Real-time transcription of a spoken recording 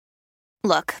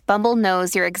Look, Bumble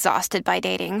knows you're exhausted by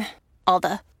dating. All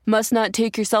the, must not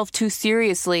take yourself too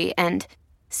seriously, and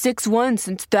 6'1"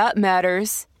 since that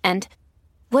matters. And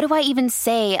what do I even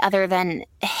say other than,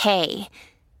 hey?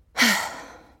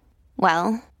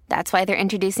 Well, that's why they're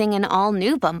introducing an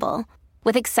all-new Bumble,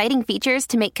 with exciting features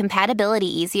to make compatibility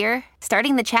easier,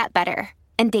 starting the chat better,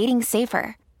 and dating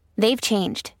safer. They've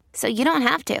changed, so you don't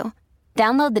have to.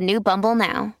 Download the new Bumble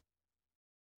now.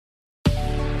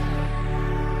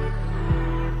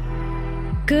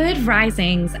 Good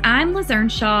risings. I'm Liz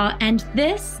Earnshaw, and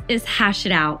this is Hash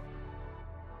It Out.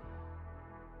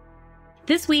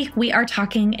 This week, we are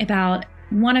talking about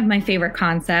one of my favorite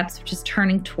concepts, which is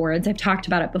turning towards. I've talked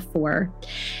about it before.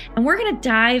 And we're going to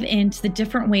dive into the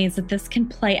different ways that this can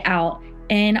play out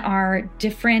in our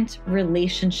different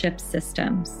relationship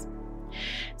systems.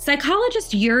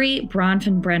 Psychologist Urie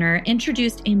Bronfenbrenner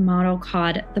introduced a model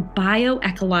called the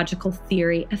bioecological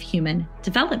theory of human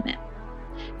development.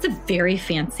 It's a very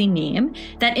fancy name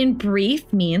that in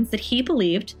brief means that he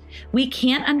believed we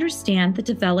can't understand the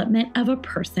development of a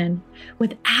person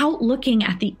without looking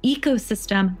at the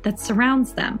ecosystem that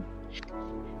surrounds them.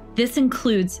 This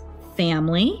includes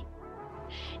family.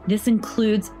 This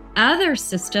includes other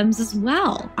systems as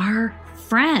well, our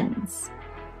friends,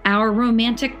 our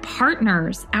romantic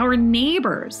partners, our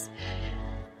neighbors.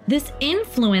 This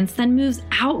influence then moves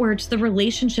outward to the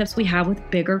relationships we have with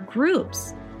bigger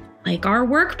groups, like our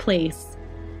workplace,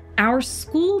 our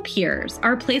school peers,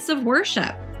 our place of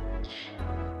worship,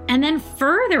 and then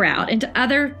further out into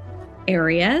other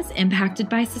areas impacted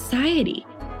by society,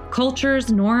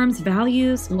 cultures, norms,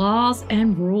 values, laws,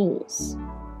 and rules.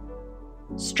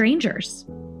 Strangers.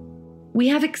 We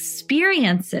have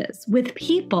experiences with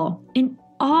people in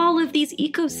all of these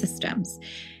ecosystems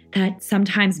that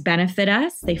sometimes benefit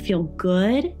us. They feel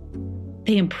good.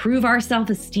 They improve our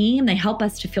self-esteem. They help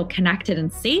us to feel connected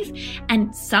and safe.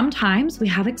 And sometimes we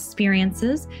have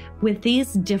experiences with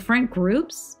these different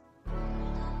groups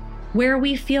where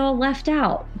we feel left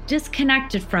out,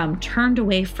 disconnected from, turned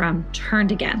away from,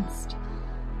 turned against.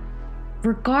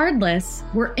 Regardless,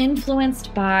 we're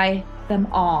influenced by them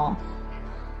all.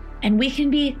 And we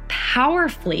can be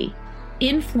powerfully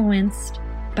influenced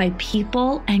by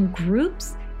people and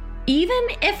groups, even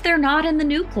if they're not in the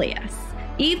nucleus.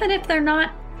 Even if they're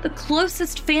not the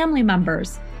closest family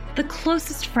members, the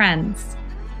closest friends.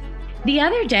 The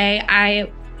other day, I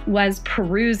was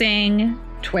perusing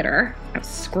Twitter, I was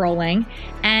scrolling,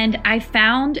 and I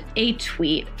found a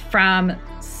tweet from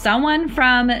someone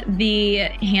from the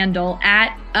handle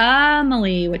at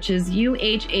Uhhmmily, which is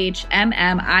UHHMMILY,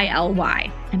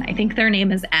 and I think their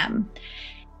name is M.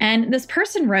 And this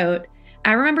person wrote,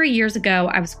 I remember years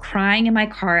ago, I was crying in my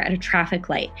car at a traffic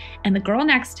light, and the girl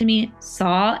next to me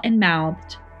saw and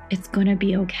mouthed, "It's gonna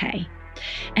be okay."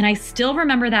 And I still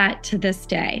remember that to this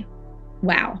day.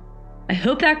 Wow. I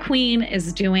hope that queen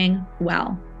is doing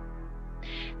well.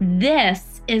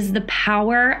 This is the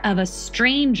power of a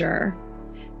stranger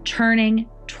turning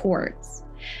towards.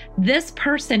 This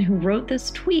person who wrote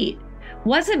this tweet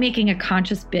wasn't making a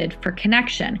conscious bid for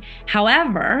connection.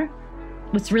 However,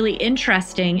 what's really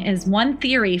interesting is one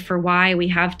theory for why we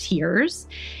have tears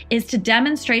is to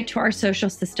demonstrate to our social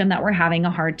system that we're having a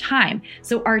hard time.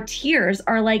 So our tears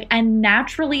are like a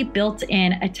naturally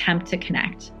built-in attempt to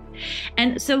connect.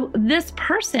 And so this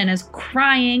person is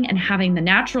crying and having the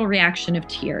natural reaction of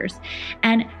tears.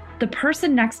 And the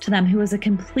person next to them, who is a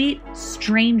complete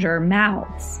stranger,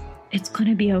 mouths, "It's going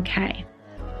to be okay."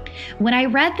 When I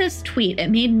read this tweet,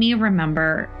 it made me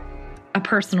remember a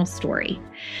personal story.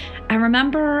 I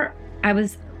remember I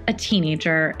was a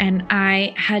teenager and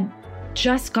I had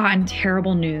just gotten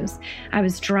terrible news. I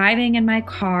was driving in my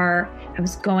car. I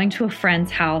was going to a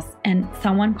friend's house and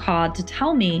someone called to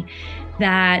tell me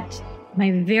that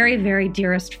my very, very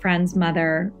dearest friend's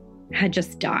mother had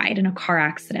just died in a car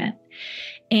accident.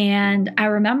 And I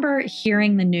remember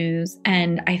hearing the news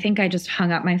and I think I just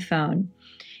hung up my phone.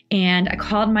 And I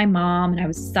called my mom and I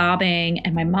was sobbing,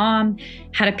 and my mom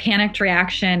had a panicked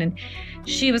reaction and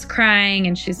she was crying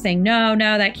and she's saying, no,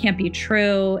 that can't be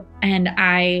true. And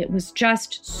I was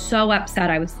just so upset.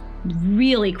 I was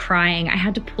really crying. I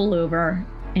had to pull over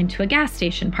into a gas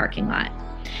station parking lot.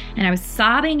 And I was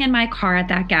sobbing in my car at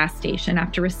that gas station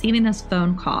after receiving this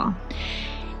phone call.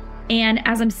 And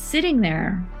as I'm sitting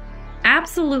there,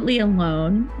 absolutely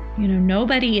alone,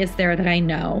 nobody is there that I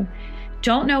know.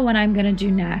 Don't know what I'm going to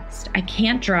do next. I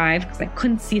can't drive because I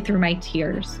couldn't see through my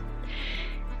tears.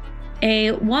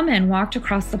 A woman walked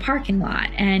across the parking lot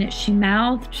and she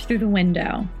mouthed through the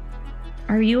window,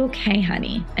 "Are you okay,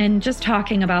 honey?" And just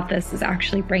talking about this is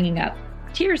actually bringing up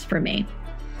tears for me.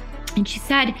 And she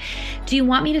said, "Do you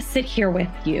want me to sit here with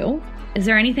you Is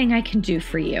there anything I can do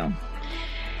for you?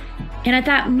 And at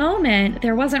that moment,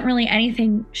 there wasn't really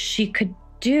anything she could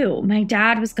do. My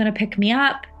dad was going to pick me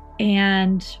up,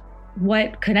 and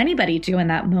what could anybody do in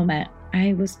that moment?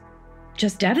 I was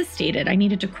just devastated. I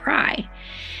needed to cry.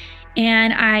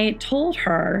 And I told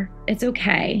her it's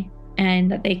okay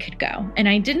and that they could go. And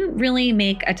I didn't really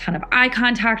make a ton of eye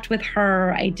contact with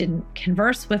her. I didn't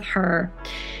converse with her.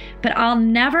 But I'll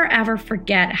never, ever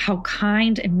forget how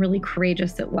kind and really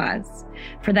courageous it was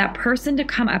for that person to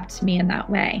come up to me in that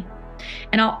way.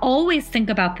 And I'll always think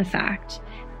about the fact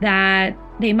that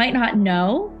they might not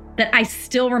know that I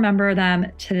still remember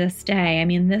them to this day. I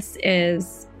mean, this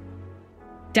is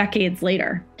decades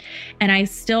later, and I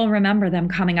still remember them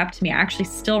coming up to me. I actually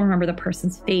still remember the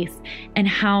person's face and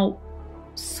how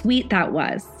sweet that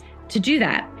was to do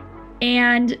that.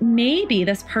 And maybe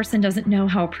this person doesn't know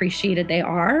how appreciated they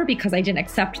are because I didn't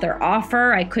accept their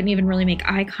offer. I couldn't even really make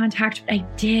eye contact, but I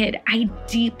did. I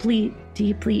deeply,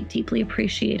 deeply, deeply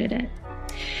appreciated it.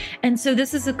 And so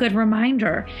this is a good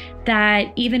reminder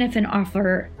that even if an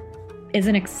offer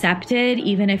isn't accepted,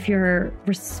 even if your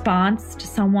response to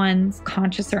someone's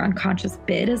conscious or unconscious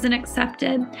bid isn't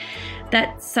accepted,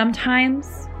 that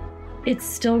sometimes it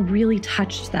still really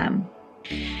touched them.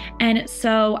 And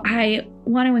so I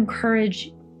want to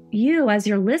encourage you, as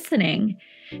you're listening,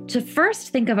 to first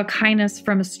think of a kindness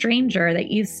from a stranger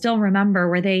that you still remember,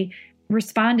 where they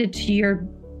responded to your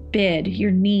bid,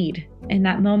 your need in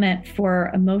that moment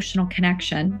for emotional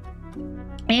connection.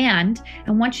 And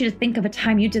I want you to think of a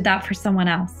time you did that for someone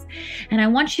else. And I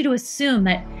want you to assume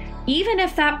that even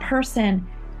if that person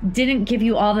didn't give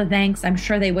you all the thanks I'm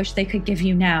sure they wish they could give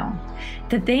you now,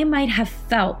 that they might have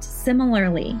felt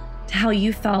similarly to how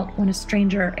you felt when a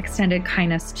stranger extended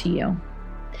kindness to you.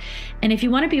 And if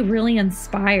you want to be really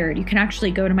inspired, you can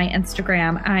actually go to my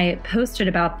Instagram. I posted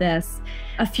about this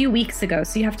a few weeks ago,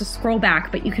 so you have to scroll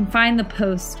back, but you can find the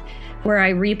post where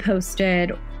I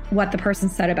reposted what the person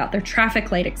said about their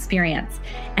traffic light experience.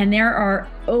 And there are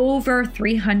over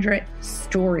 300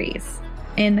 stories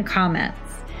in the comments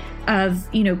of,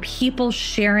 people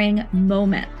sharing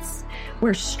moments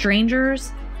where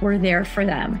strangers were there for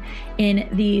them in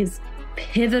these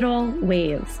pivotal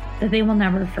ways that they will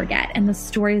never forget. And the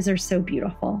stories are so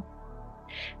beautiful.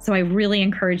 So I really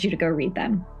encourage you to go read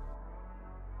them.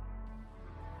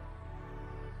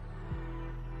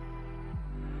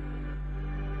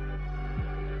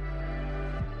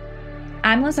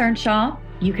 I'm Liz Earnshaw.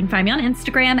 You can find me on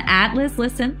Instagram at Liz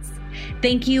Listens.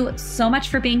 Thank you so much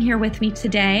for being here with me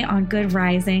today on Good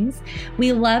Risings.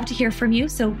 We love to hear from you,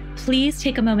 so please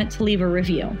take a moment to leave a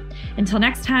review. Until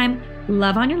next time,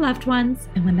 love on your loved ones,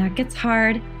 and when that gets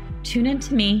hard, tune in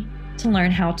to me to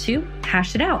learn how to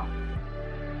hash it out.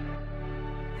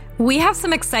 We have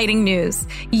some exciting news.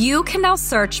 You can now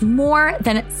search more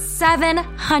than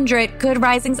 700 Good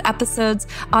Risings episodes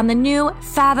on the new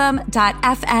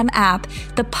Fathom.fm app,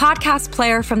 the podcast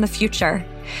player from the future.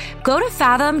 Go to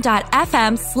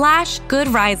fathom.fm/Good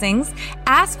Risings,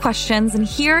 ask questions, and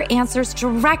hear answers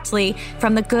directly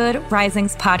from the Good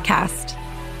Risings podcast.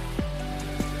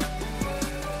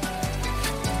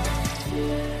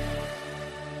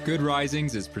 Good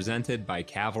Risings is presented by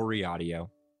Cavalry Audio.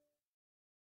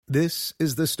 This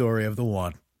is the story of the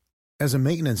one. As a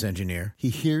maintenance engineer, he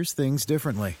hears things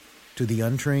differently. To the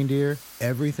untrained ear,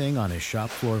 everything on his shop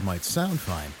floor might sound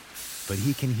fine, but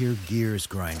he can hear gears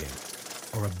grinding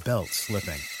or a belt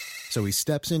slipping. So he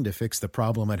steps in to fix the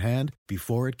problem at hand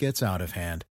before it gets out of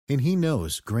hand. And he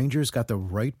knows Grainger's got the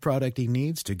right product he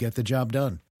needs to get the job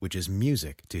done, which is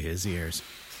music to his ears.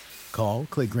 Call,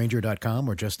 click Grainger.com,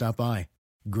 or just stop by.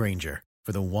 Grainger,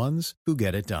 for the ones who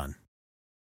get it done.